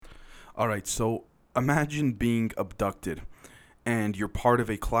All right, so imagine being abducted and you're part of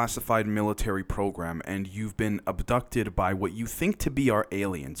a classified military program and you've been abducted by what you think to be our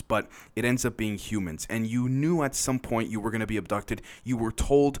aliens, but it ends up being humans. And you knew at some point you were going to be abducted. You were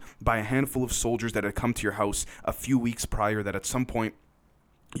told by a handful of soldiers that had come to your house a few weeks prior that at some point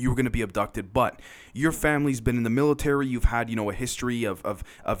you were going to be abducted, but your family's been in the military. You've had, a history of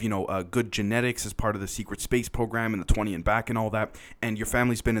good genetics as part of the secret space program and the 20 and back and all that. And your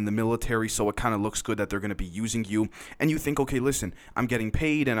family's been in the military, so it kind of looks good that they're going to be using you. And you think, okay, listen, I'm getting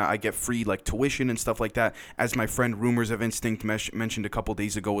paid and I get free like tuition and stuff like that. As my friend Rumors of Instinct mentioned a couple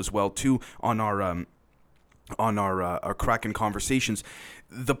days ago as well too on our Kraken conversations.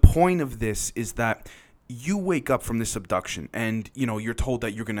 The point of this is that you wake up from this abduction and, you're told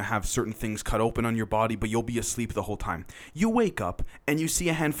that you're going to have certain things cut open on your body, but you'll be asleep the whole time. You wake up and you see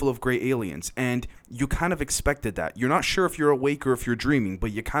a handful of gray aliens and you kind of expected that. You're not sure if you're awake or if you're dreaming,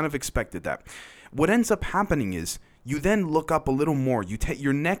 but you kind of expected that. What ends up happening is you then look up a little more.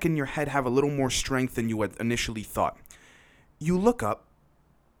 Your neck and your head have a little more strength than you had initially thought. You look up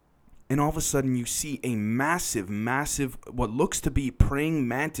and all of a sudden you see a massive, what looks to be praying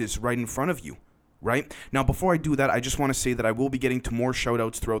mantis right in front of you. Right? Now, before I do that, I just want to say that I will be getting to more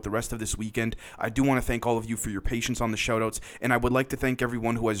shoutouts throughout the rest of this weekend. I do want to thank all of you for your patience on the shoutouts, and I would like to thank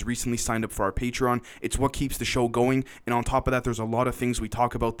everyone who has recently signed up for our Patreon. It's what keeps the show going, and on top of that, there's a lot of things we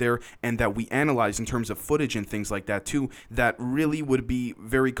talk about there and that we analyze in terms of footage and things like that too that really would be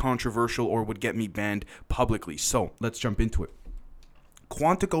very controversial or would get me banned publicly. So, let's jump into it.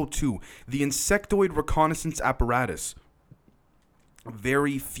 QUANTICO 2, the Insectoid reconnaissance apparatus.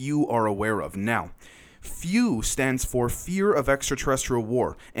 Very few are aware of. Now, FEW stands for Fear of Extraterrestrial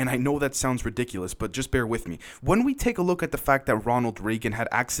War, and I know that sounds ridiculous, but just bear with me. When we take a look at the fact that Ronald Reagan had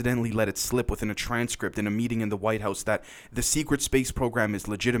accidentally let it slip within a transcript in a meeting in the White House that the secret space program is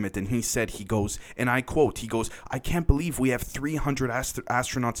legitimate, and he said, he goes, and I quote, I can't believe we have 300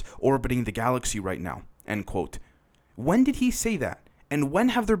 astronauts orbiting the galaxy right now, end quote. When did he say that? And when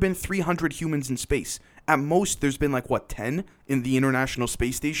have there been 300 humans in space? At most, there's been 10 in the International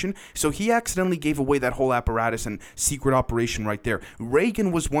Space Station? So he accidentally gave away that whole apparatus and secret operation right there.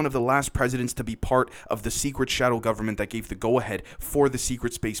 Reagan was one of the last presidents to be part of the secret shadow government that gave the go-ahead for the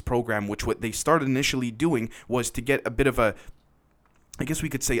secret space program, which what they started initially doing was to get a bit of a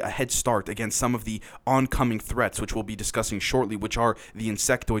a head start against some of the oncoming threats, which we'll be discussing shortly, which are the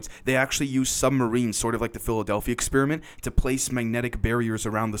insectoids. They actually use submarines, sort of like the Philadelphia experiment, to place magnetic barriers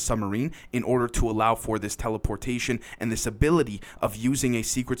around the submarine in order to allow for this teleportation and this ability of using a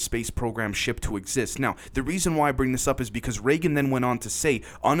secret space program ship to exist. Now, the reason why I bring this up is because Reagan then went on to say,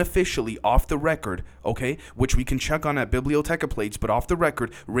 unofficially, off the record, okay, which we can check on at Biblioteca plates, but off the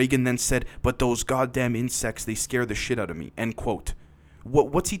record, Reagan then said, but those goddamn insects, they scare the shit out of me, end quote.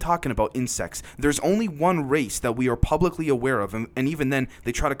 What's he talking about, insects? There's only one race that we are publicly aware of, and even then,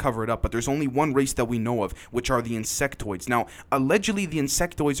 they try to cover it up, but there's only one race that we know of, which are the insectoids. Now, allegedly, the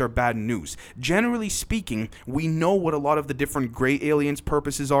insectoids are bad news. Generally speaking, we know what a lot of the different gray aliens'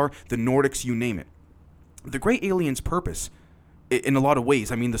 purposes are, the Nordics, you name it. The gray aliens' purpose, in a lot of ways,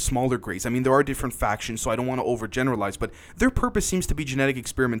 the smaller grays, there are different factions, so I don't want to overgeneralize, but their purpose seems to be genetic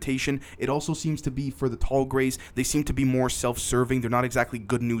experimentation. It also seems to be for the tall grays. They seem to be more self-serving. They're not exactly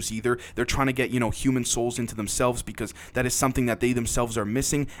good news either. They're trying to get, human souls into themselves because that is something that they themselves are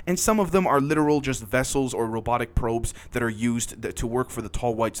missing, and some of them are literal just vessels or robotic probes that are used to work for the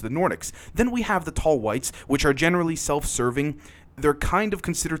tall whites, the Nordics. Then we have the tall whites, which are generally self-serving. They're kind of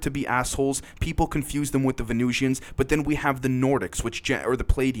considered to be assholes. People confuse them with the Venusians, but then we have the Nordics, or the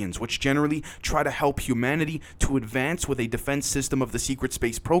Pleiadians, which generally try to help humanity to advance with a defense system of the secret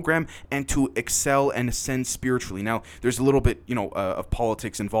space program and to excel and ascend spiritually. Now, there's a little bit, of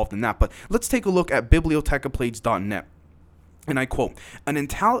politics involved in that, but let's take a look at bibliotecaplates.net. And I quote, an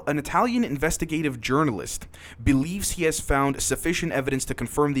Italian investigative journalist believes he has found sufficient evidence to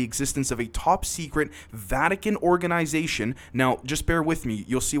confirm the existence of a top-secret Vatican organization. Now, just bear with me.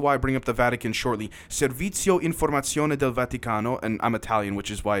 You'll see why I bring up the Vatican shortly. Servizio Informazione del Vaticano, and I'm Italian, which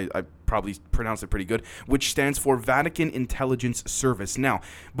is why I probably pronounced it pretty good, which stands for Vatican Intelligence Service. Now,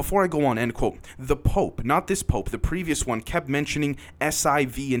 before I go on, end quote, the Pope, not this Pope, the previous one, kept mentioning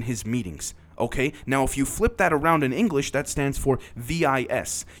SIV in his meetings. Okay, now if you flip that around in English, that stands for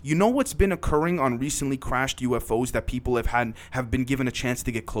VIS. You know what's been occurring on recently crashed UFOs that people have been given a chance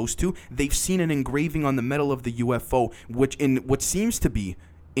to get close to? They've seen an engraving on the metal of the UFO, which in what seems to be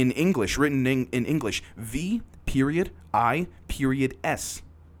in English, written in English, V period I period S.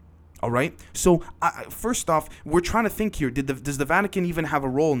 All right. So first off, we're trying to think here. Does the Vatican even have a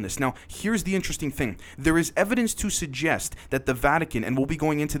role in this? Now, here's the interesting thing. There is evidence to suggest that the Vatican, and we'll be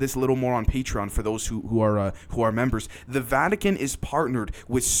going into this a little more on Patreon for those who are members. The Vatican is partnered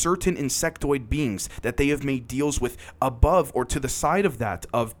with certain insectoid beings that they have made deals with above or to the side of that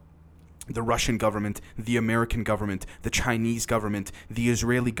of the Russian government, the American government, the Chinese government, the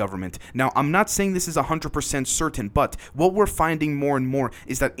Israeli government. Now, I'm not saying this is 100% certain, but what we're finding more and more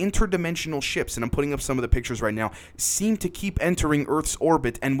is that interdimensional ships, and I'm putting up some of the pictures right now, seem to keep entering Earth's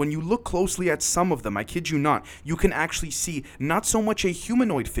orbit, and when you look closely at some of them, I kid you not, you can actually see not so much a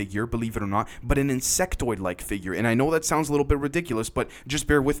humanoid figure, believe it or not, but an insectoid-like figure. And I know that sounds a little bit ridiculous, but just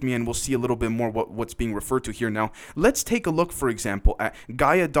bear with me and we'll see a little bit more what's being referred to here. Now, let's take a look, for example, at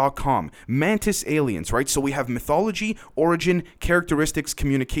Gaia.com. Mantis aliens, right? So we have mythology, origin, characteristics,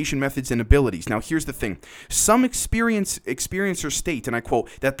 communication methods, and abilities. Now, here's the thing. Some experiencers state, and I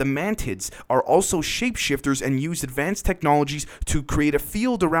quote, that the mantids are also shapeshifters and use advanced technologies to create a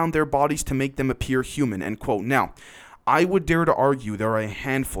field around their bodies to make them appear human, end quote. Now, I would dare to argue there are a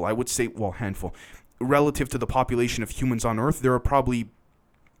handful, handful, relative to the population of humans on Earth. There are probably,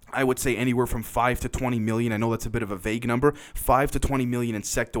 I would say, anywhere from 5 to 20 million. I know that's a bit of a vague number. 5 to 20 million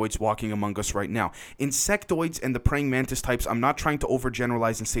insectoids walking among us right now. Insectoids and the praying mantis types, I'm not trying to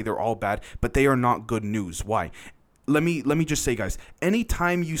overgeneralize and say they're all bad, but they are not good news. Why? Let me just say, guys,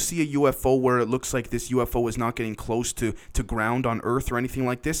 anytime you see a UFO where it looks like this UFO is not getting close to ground on Earth or anything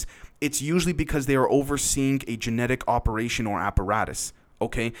like this, it's usually because they are overseeing a genetic operation or apparatus.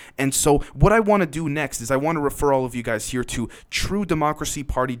 Okay, and so what I want to do next is I want to refer all of you guys here to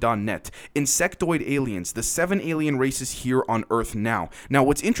TrueDemocracyParty.net. Insectoid aliens, the 7 alien races here on Earth now. Now,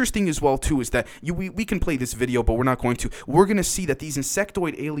 what's interesting as well, too, is that we can play this video, but we're not going to. We're going to see that these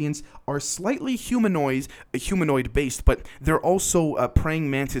insectoid aliens are slightly humanoid-based, but they're also praying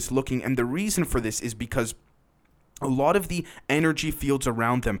mantis looking, and the reason for this is because a lot of the energy fields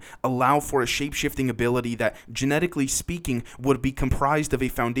around them allow for a shape-shifting ability that, genetically speaking, would be comprised of a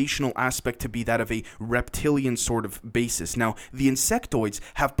foundational aspect to be that of a reptilian sort of basis. Now, the insectoids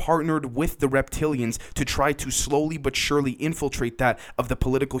have partnered with the reptilians to try to slowly but surely infiltrate that of the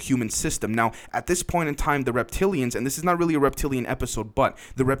political human system. Now, at this point in time, the reptilians, and this is not really a reptilian episode, but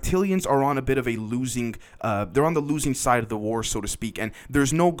the reptilians are on a bit of a they're on the losing side of the war, so to speak, and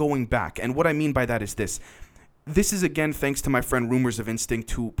there's no going back. And what I mean by that is this. This is, again, thanks to my friend Rumors of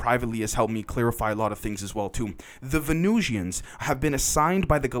Instinct, who privately has helped me clarify a lot of things as well, too. The Venusians have been assigned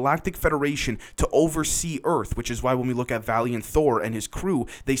by the Galactic Federation to oversee Earth, which is why when we look at Valiant Thor and his crew,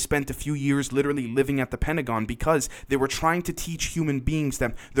 they spent a few years literally living at the Pentagon because they were trying to teach human beings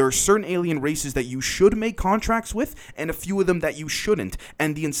that there are certain alien races that you should make contracts with and a few of them that you shouldn't.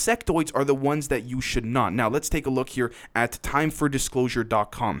 And the insectoids are the ones that you should not. Now, let's take a look here at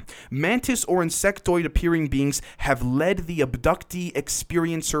timefordisclosure.com. Mantis or insectoid appearing beings have led the abductee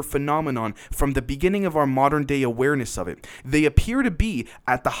experiencer phenomenon from the beginning of our modern day awareness of it. They appear to be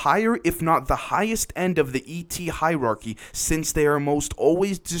at the higher, if not the highest end of the ET hierarchy, since they are most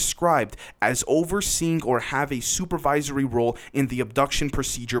always described as overseeing or have a supervisory role in the abduction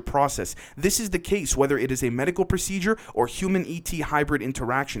procedure process. This is the case whether it is a medical procedure or human ET hybrid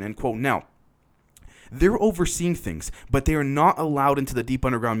interaction, end quote. Now, they're overseeing things, but they are not allowed into the deep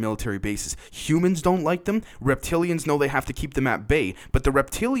underground military bases. Humans don't like them. Reptilians know they have to keep them at bay, but the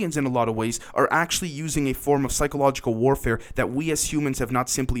reptilians, in a lot of ways, are actually using a form of psychological warfare that we as humans have not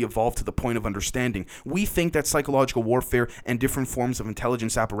simply evolved to the point of understanding. We think that psychological warfare and different forms of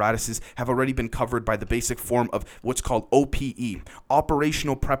intelligence apparatuses have already been covered by the basic form of what's called OPE,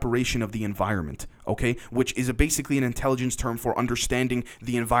 Operational Preparation of the Environment, okay, which is basically an intelligence term for understanding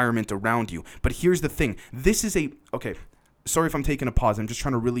the environment around you. But here's the thing. This is okay, sorry if I'm taking a pause. I'm just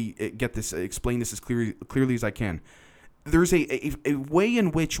trying to really explain this as clearly as I can. There's a way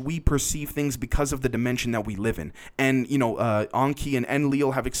in which we perceive things because of the dimension that we live in. And, Anki and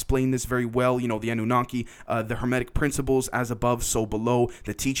Enlil have explained this very well. The Anunnaki, the Hermetic principles, as above, so below,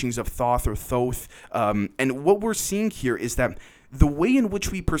 the teachings of Thoth or Thoth. And what we're seeing here is that the way in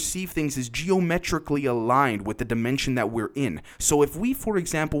which we perceive things is geometrically aligned with the dimension that we're in. So if we, for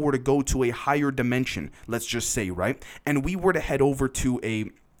example, were to go to a higher dimension, let's just say, right, and we were to head over to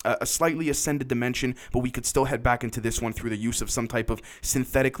a slightly ascended dimension, but we could still head back into this one through the use of some type of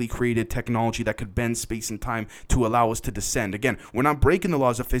synthetically created technology that could bend space and time to allow us to descend. Again, we're not breaking the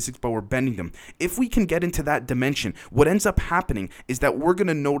laws of physics, but we're bending them. If we can get into that dimension, what ends up happening is that we're going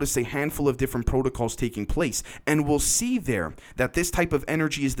to notice a handful of different protocols taking place, and we'll see there that this type of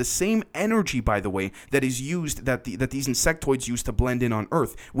energy is the same energy, by the way, that is used, that these insectoids use to blend in on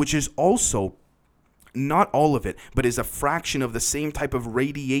Earth, which is also not all of it, but is a fraction of the same type of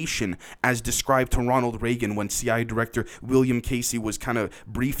radiation as described to Ronald Reagan when CIA Director William Casey was kind of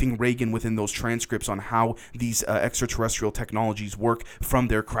briefing Reagan within those transcripts on how these extraterrestrial technologies work from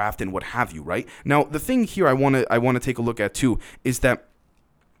their craft and what have you, right? Now, the thing here I want to take a look at too is that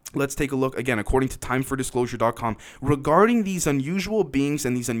let's take a look again, according to timefordisclosure.com, regarding these unusual beings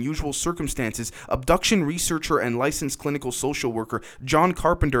and these unusual circumstances. Abduction researcher and licensed clinical social worker John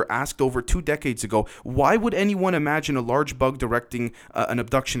Carpenter asked over 2 decades ago, why would anyone imagine a large bug directing an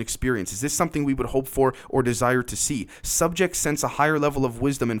abduction experience? Is this something we would hope for or desire to see? Subjects sense a higher level of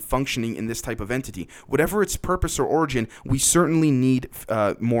wisdom and functioning in this type of entity. Whatever its purpose or origin, we certainly need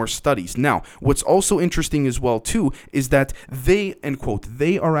more studies. Now, what's also interesting as well too is that they, end quote,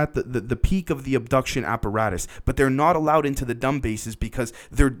 they are at the peak of the abduction apparatus, but they're not allowed into the dumb bases because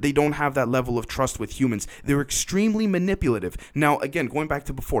they don't have that level of trust with humans. They're extremely manipulative. Now, again, going back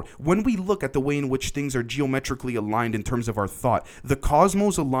to before, when we look at the way in which things are geometrically aligned in terms of our thought, the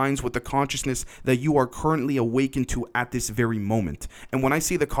cosmos aligns with the consciousness that you are currently awakened to at this very moment. And when I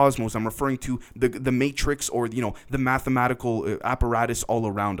say the cosmos, I'm referring to the matrix, or the mathematical apparatus all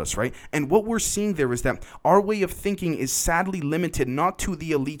around us, right? And what we're seeing there is that our way of thinking is sadly limited not to the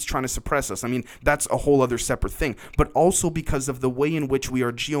elites trying to suppress us. I mean, that's a whole other separate thing, but also because of the way in which we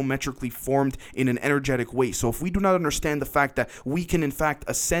are geometrically formed in an energetic way. So if we do not understand the fact that we can in fact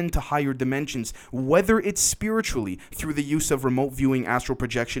ascend to higher dimensions, whether it's spiritually through the use of remote viewing, astral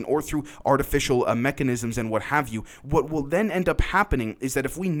projection, or through artificial mechanisms and what have you, what will then end up happening is that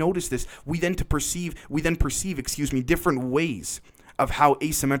if we notice this, we then perceive different ways of how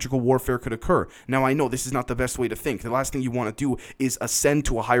asymmetrical warfare could occur. Now, I know this is not the best way to think. The last thing you want to do is ascend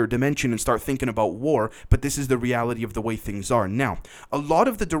to a higher dimension and start thinking about war, but this is the reality of the way things are. Now, a lot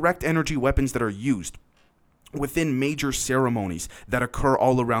of the direct energy weapons that are used within major ceremonies that occur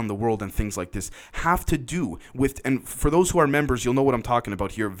all around the world and things like this have to do with, and for those who are members, you'll know what I'm talking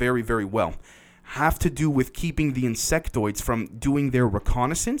about here very, very well, have to do with keeping the insectoids from doing their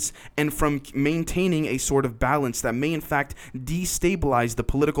reconnaissance and from maintaining a sort of balance that may in fact destabilize the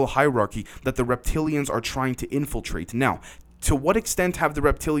political hierarchy that the reptilians are trying to infiltrate. Now, to what extent have the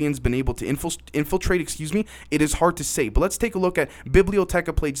reptilians been able to infiltrate, it is hard to say. But let's take a look at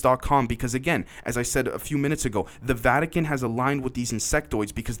bibliotecaplates.com because, again, as I said a few minutes ago, the Vatican has aligned with these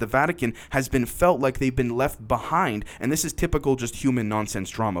insectoids because the Vatican has been felt like they've been left behind. And this is typical just human nonsense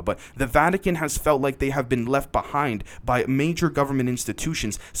drama. But the Vatican has felt like they have been left behind by major government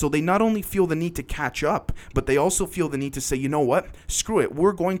institutions. So they not only feel the need to catch up, but they also feel the need to say, you know what? Screw it.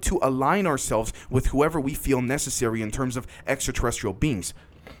 We're going to align ourselves with whoever we feel necessary in terms of extraterrestrial beings.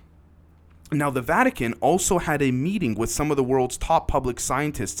 Now, the Vatican also had a meeting with some of the world's top public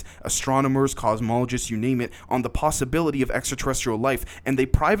scientists, astronomers, cosmologists, you name it, on the possibility of extraterrestrial life, and they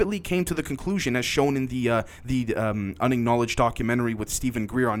privately came to the conclusion, as shown in the unacknowledged documentary with Stephen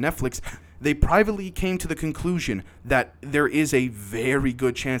Greer on Netflix. They privately came to the conclusion that there is a very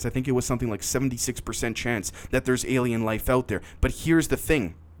good chance, I think it was something like 76% chance, that there's alien life out there. But here's the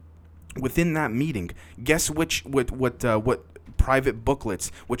thing. Within that meeting, guess what private booklets,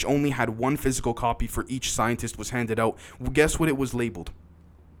 which only had one physical copy for each scientist, was handed out? Guess what it was labeled?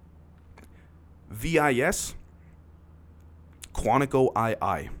 VIS, Quantico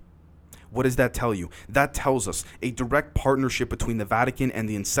II. What does that tell you? That tells us a direct partnership between the Vatican and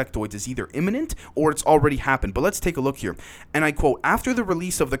the insectoids is either imminent or it's already happened. But let's take a look here. And I quote, after the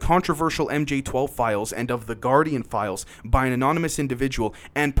release of the controversial MJ12 files and of the Guardian files by an anonymous individual,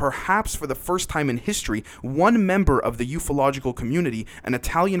 and perhaps for the first time in history, one member of the ufological community, an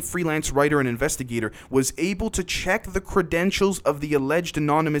Italian freelance writer and investigator, was able to check the credentials of the alleged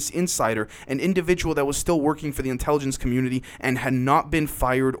anonymous insider, an individual that was still working for the intelligence community and had not been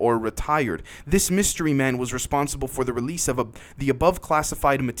fired or retired. This mystery man was responsible for the release of the above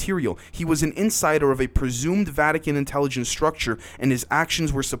classified material. He was an insider of a presumed Vatican intelligence structure, and his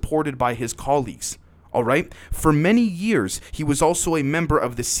actions were supported by his colleagues. All right. For many years, he was also a member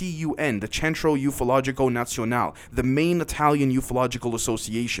of the CUN, the Centro Ufologico Nazionale, the main Italian ufological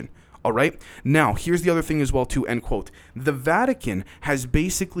association. All right. Now, here's the other thing as well, too, end quote. The Vatican has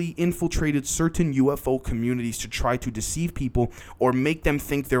basically infiltrated certain UFO communities to try to deceive people or make them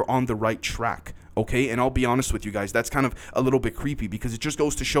think they're on the right track. Okay, and I'll be honest with you guys, that's kind of a little bit creepy because it just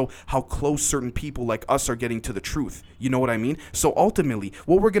goes to show how close certain people like us are getting to the truth. You know what I mean? So ultimately,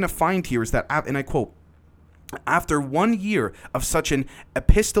 what we're going to find here is that, and I quote, after 1 year of such an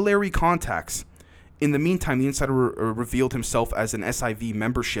epistolary contacts, In the meantime, the insider revealed himself as an SIV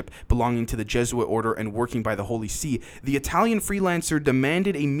membership belonging to the Jesuit order and working by the Holy See. The Italian freelancer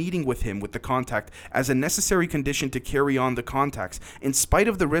demanded a meeting with him, with the contact, as a necessary condition to carry on the contacts. In spite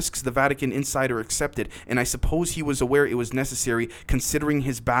of the risks, the Vatican insider accepted, and I suppose he was aware it was necessary considering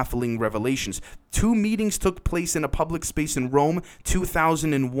his baffling revelations. 2 meetings took place in a public space in Rome,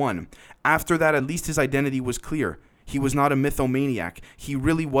 2001. After that, at least his identity was clear. He was not a mythomaniac. He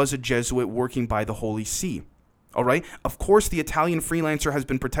really was a Jesuit working by the Holy See. All right? Of course, the Italian freelancer has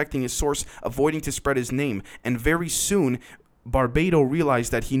been protecting his source, avoiding to spread his name, and very soon Barbado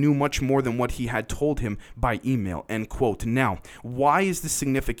realized that he knew much more than what he had told him by email, end quote. Now, why is this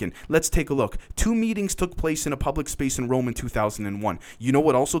significant? Let's take a look. 2 meetings took place in a public space in Rome in 2001. You know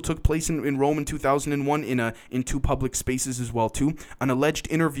what also took place in Rome in 2001 in 2 public spaces as well too? An alleged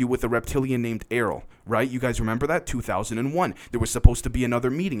interview with a reptilian named Errol, right? You guys remember that? 2001. There was supposed to be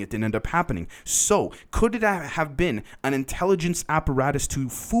another meeting. It didn't end up happening. So, could it have been an intelligence apparatus to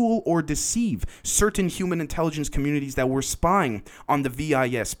fool or deceive certain human intelligence communities that were spying on the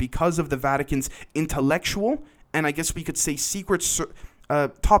VIS because of the Vatican's intellectual and I guess we could say secret,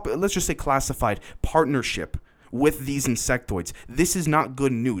 let's just say classified partnership with these insectoids? This is not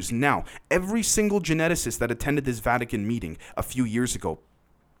good news. Now, every single geneticist that attended this Vatican meeting a few years ago,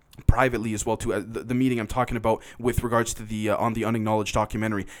 privately as well too, the meeting I'm talking about with regards to the on the Unacknowledged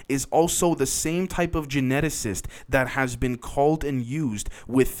documentary, is also the same type of geneticist that has been called and used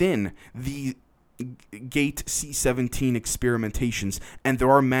within the Gate C17 experimentations, and there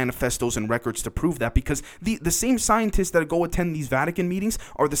are manifestos and records to prove that, because the same scientists that go attend these Vatican meetings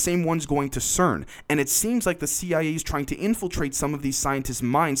are the same ones going to CERN, and it seems like the CIA is trying to infiltrate some of these scientists'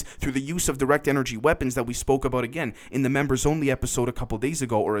 minds through the use of direct energy weapons that we spoke about again in the members only episode a couple days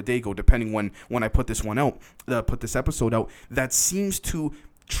ago, or a day ago, depending when I put this episode out, that seems to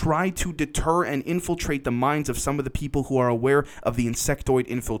try to deter and infiltrate the minds of some of the people who are aware of the insectoid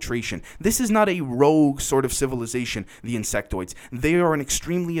infiltration. This is not a rogue sort of civilization, the insectoids. They are an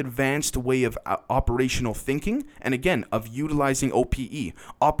extremely advanced way of operational thinking, and again, of utilizing OPE,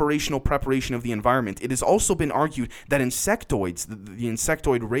 operational preparation of the environment. It has also been argued that insectoids, the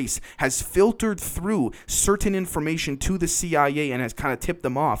insectoid race, has filtered through certain information to the CIA and has kind of tipped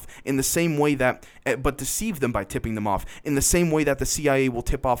them off in the same way that, but deceived them by tipping them off, in the same way that the CIA will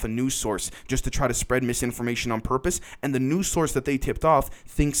tip off a news source just to try to spread misinformation on purpose, and the news source that they tipped off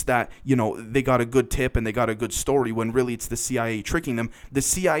thinks that, they got a good tip and they got a good story, when really it's the CIA tricking them. The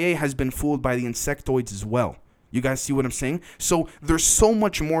CIA has been fooled by the insectoids as well. You guys see what I'm saying? So there's so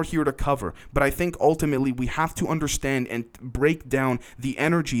much more here to cover, but I think ultimately we have to understand and break down the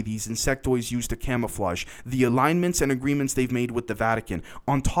energy these insectoids use to camouflage, the alignments and agreements they've made with the Vatican.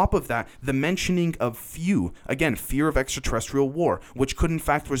 On top of that, the mentioning of F.E.W, again, fear of extraterrestrial war, which could in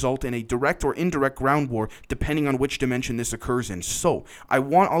fact result in a direct or indirect ground war, depending on which dimension this occurs in. So I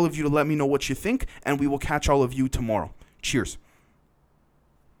want all of you to let me know what you think, and we will catch all of you tomorrow. Cheers.